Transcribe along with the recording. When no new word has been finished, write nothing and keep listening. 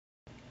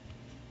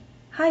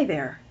Hi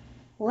there.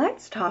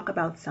 Let's talk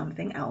about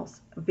something else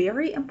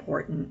very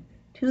important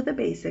to the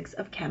basics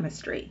of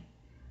chemistry.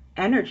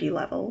 Energy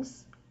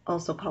levels,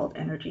 also called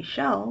energy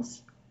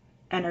shells,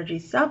 energy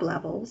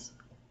sublevels,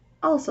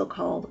 also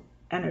called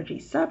energy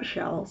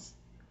subshells,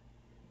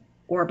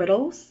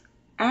 orbitals,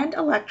 and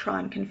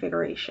electron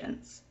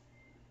configurations.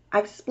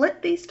 I've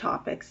split these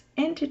topics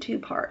into two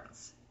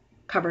parts,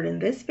 covered in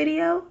this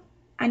video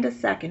and a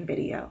second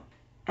video,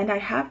 and I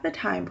have the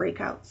time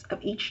breakouts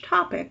of each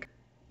topic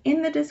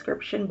in the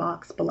description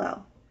box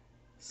below,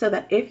 so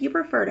that if you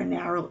prefer to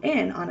narrow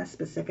in on a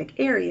specific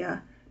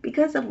area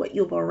because of what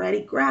you've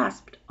already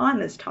grasped on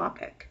this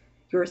topic,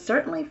 you're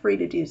certainly free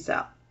to do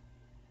so.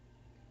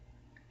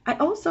 I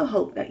also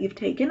hope that you've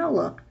taken a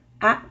look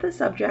at the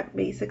subject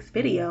basics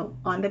video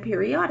on the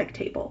periodic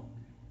table,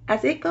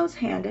 as it goes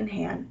hand in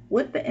hand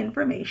with the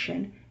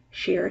information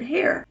shared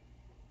here.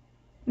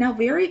 Now,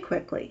 very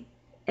quickly,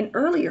 in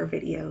earlier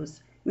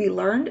videos, we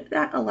learned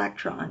that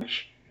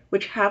electrons,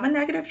 which have a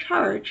negative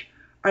charge,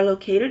 are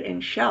located in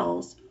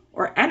shells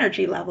or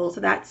energy levels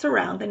that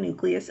surround the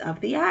nucleus of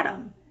the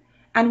atom.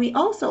 And we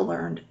also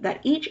learned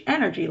that each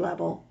energy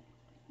level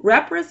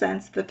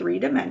represents the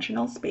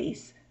three-dimensional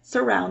space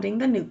surrounding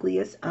the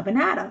nucleus of an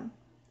atom.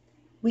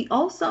 We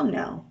also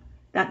know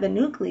that the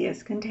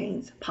nucleus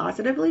contains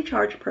positively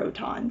charged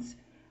protons,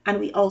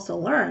 and we also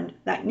learned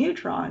that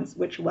neutrons,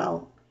 which,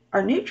 are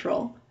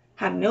neutral,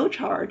 have no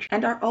charge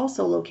and are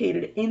also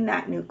located in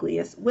that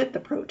nucleus with the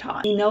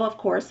proton. We know, of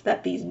course,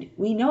 that these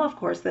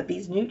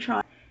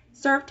neutrons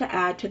serve to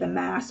add to the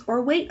mass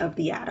or weight of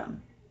the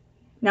atom.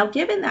 Now,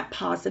 given that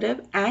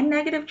positive and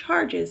negative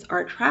charges are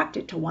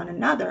attracted to one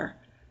another,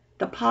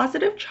 the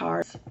positive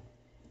charge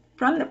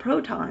from the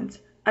protons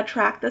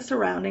attract the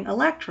surrounding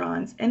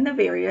electrons in the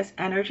various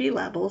energy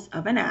levels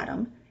of an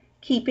atom,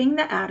 keeping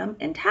the atom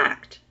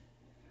intact.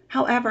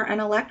 However, an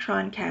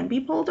electron can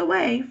be pulled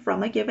away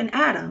from a given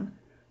atom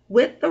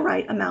with the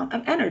right amount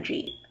of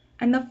energy,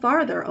 and the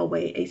farther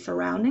away a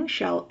surrounding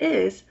shell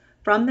is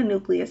from the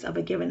nucleus of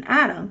a given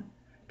atom,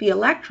 the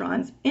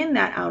electrons in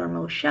that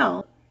outermost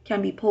shell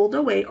can be pulled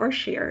away or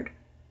shared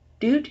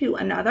due to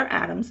another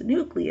atom's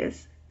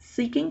nucleus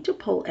seeking to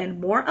pull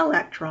in more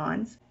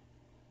electrons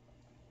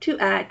to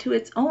add to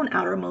its own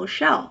outermost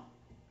shell.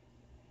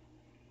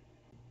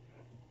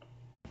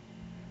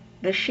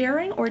 The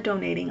sharing or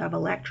donating of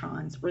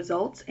electrons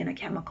results in a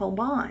chemical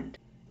bond.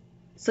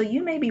 So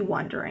you may be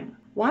wondering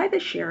why the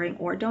sharing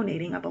or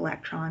donating of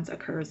electrons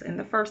occurs in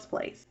the first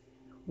place.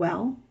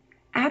 Well,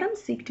 atoms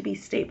seek to be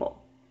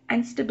stable,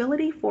 and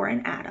stability for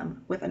an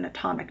atom with an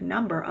atomic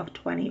number of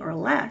 20 or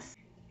less,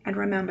 and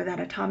remember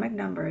that atomic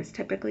number is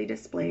typically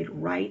displayed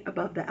right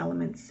above the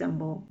element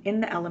symbol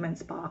in the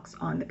elements box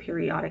on the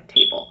periodic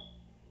table.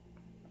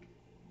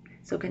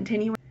 So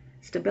continuing,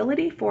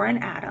 stability for an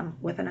atom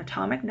with an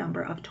atomic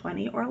number of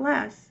 20 or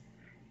less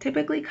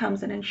typically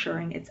comes in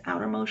ensuring its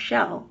outermost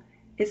shell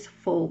is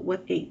full with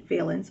 8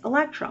 valence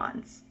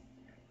electrons.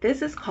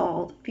 This is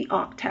called the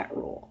octet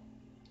rule.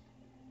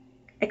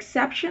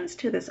 Exceptions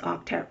to this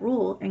octet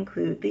rule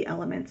include the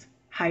elements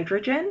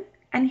hydrogen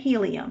and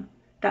helium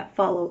that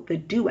follow the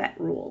duet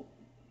rule.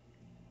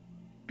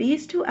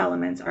 These two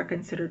elements are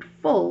considered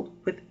full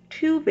with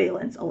 2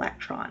 valence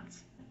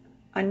electrons.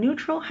 A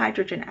neutral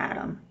hydrogen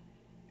atom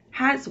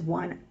has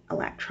 1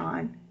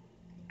 electron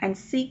and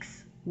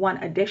seeks 1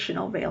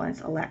 additional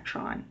valence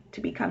electron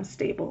to become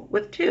stable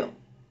with 2.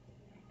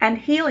 And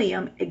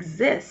helium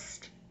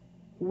exists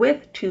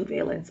with 2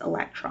 valence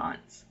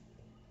electrons.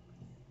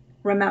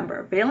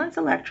 Remember, valence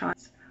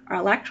electrons are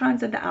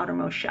electrons in the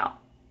outermost shell.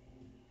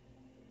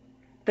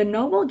 The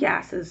noble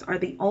gases are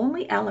the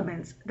only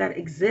elements that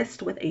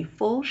exist with a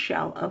full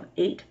shell of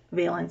 8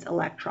 valence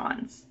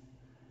electrons.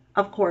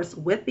 Of course,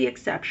 with the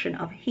exception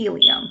of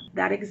helium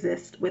that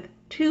exists with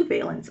 2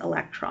 valence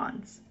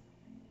electrons.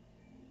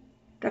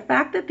 The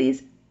fact that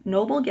these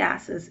noble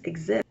gases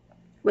exist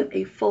with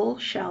a full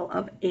shell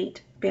of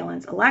 8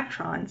 valence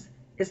electrons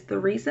is the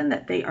reason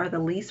that they are the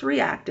least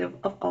reactive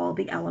of all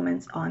the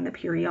elements on the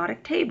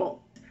periodic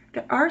table.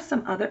 There are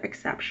some other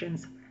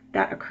exceptions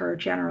that occur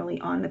generally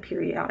on the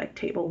periodic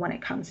table when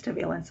it comes to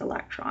valence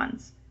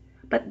electrons,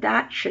 but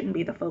that shouldn't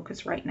be the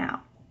focus right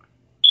now.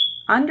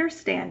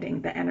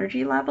 Understanding the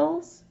energy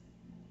levels,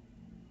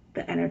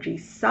 the energy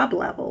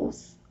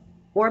sublevels,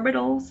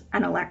 orbitals,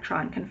 and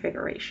electron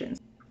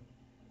configurations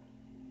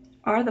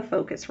are the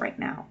focus right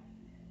now.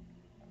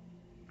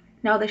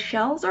 Now, the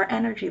shells or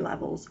energy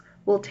levels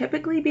will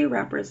typically be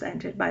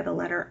represented by the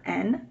letter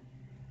N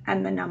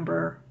and the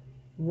number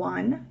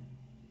 1,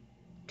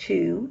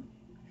 2,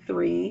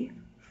 3,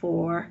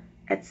 4,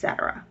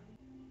 etc.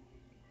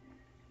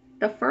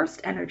 The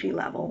first energy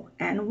level,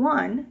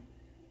 N1,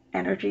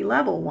 energy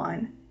level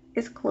 1,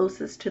 is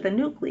closest to the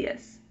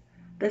nucleus.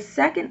 The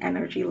second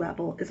energy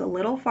level is a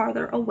little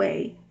farther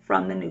away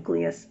from the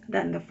nucleus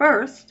than the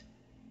first,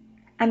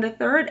 and the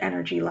third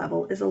energy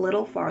level is a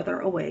little farther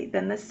away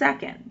than the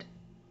second,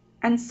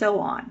 and so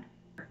on.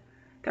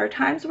 There are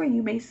times where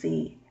you may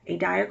see a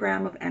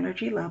diagram of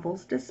energy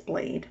levels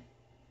displayed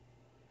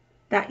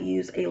that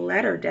use a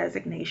letter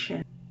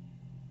designation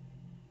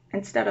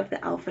instead of the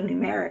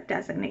alphanumeric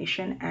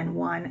designation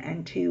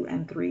N1, N2,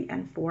 N3,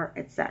 N4,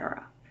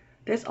 etc.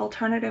 This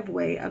alternative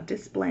way of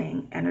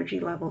displaying energy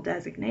level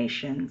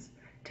designations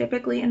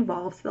typically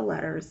involves the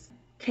letters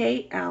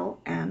K, L,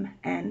 M,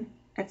 N,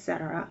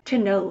 etc. to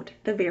note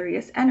the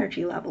various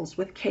energy levels,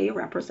 with K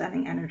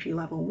representing energy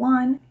level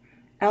 1,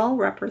 L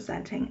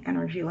representing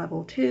energy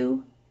level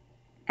 2,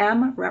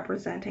 M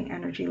representing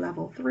energy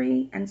level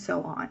 3, and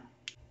so on.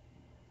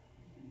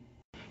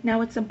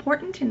 Now it's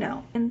important to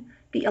know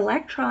the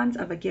electrons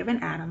of a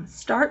given atom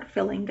start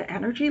filling the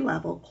energy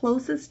level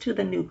closest to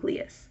the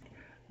nucleus,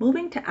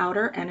 moving to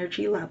outer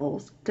energy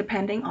levels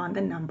depending on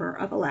the number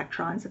of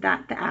electrons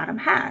that the atom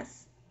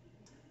has.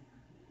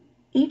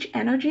 Each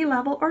energy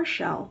level or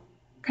shell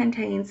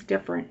contains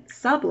different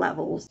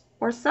sublevels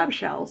or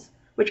subshells,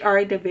 which are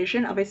a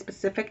division of a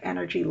specific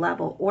energy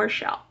level or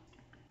shell.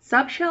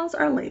 Subshells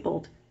are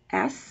labeled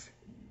S,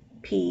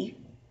 P,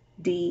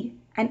 D,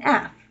 and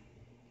F,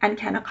 and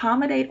can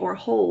accommodate or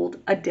hold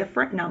a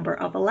different number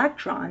of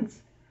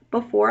electrons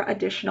before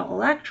additional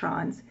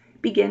electrons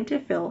begin to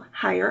fill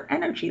higher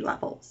energy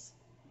levels.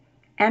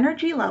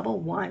 Energy level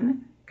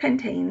 1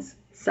 contains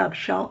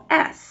subshell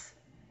S.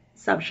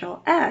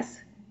 Subshell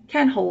S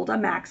can hold a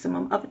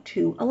maximum of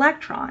 2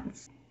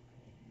 electrons.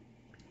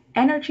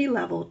 Energy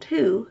level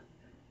 2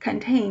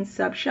 contains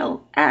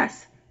subshell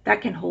S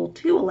that can hold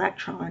 2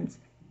 electrons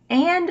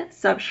and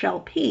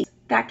subshell P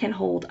that can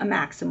hold a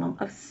maximum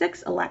of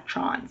 6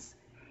 electrons,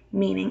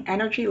 meaning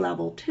energy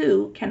level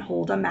 2 can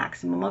hold a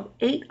maximum of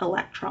 8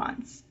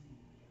 electrons.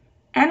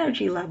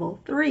 Energy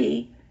level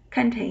 3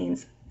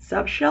 contains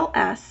subshell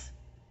S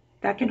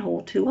that can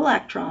hold 2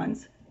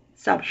 electrons,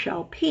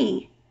 subshell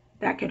P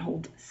that can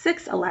hold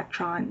 6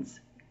 electrons,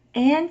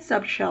 and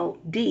subshell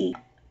D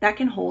that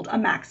can hold a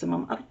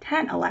maximum of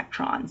 10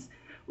 electrons,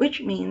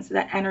 which means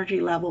that energy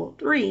level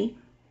 3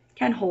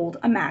 can hold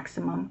a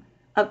maximum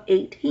of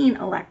 18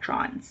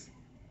 electrons.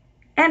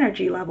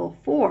 Energy level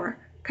 4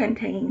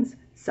 contains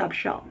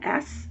subshell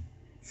S,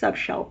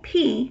 subshell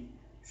P,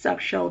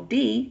 subshell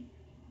D,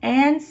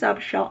 and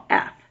subshell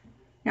F.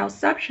 Now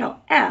subshell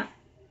F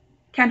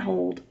can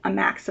hold a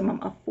maximum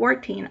of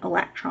 14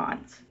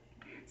 electrons.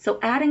 So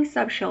adding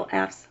subshell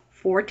F's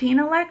 14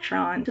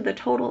 electrons to the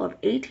total of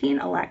 18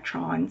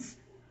 electrons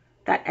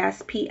that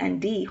S, P,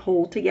 and D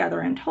hold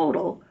together in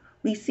total,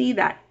 we see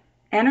that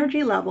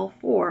energy level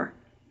 4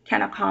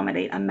 can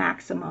accommodate a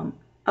maximum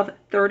of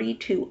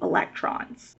 32 electrons.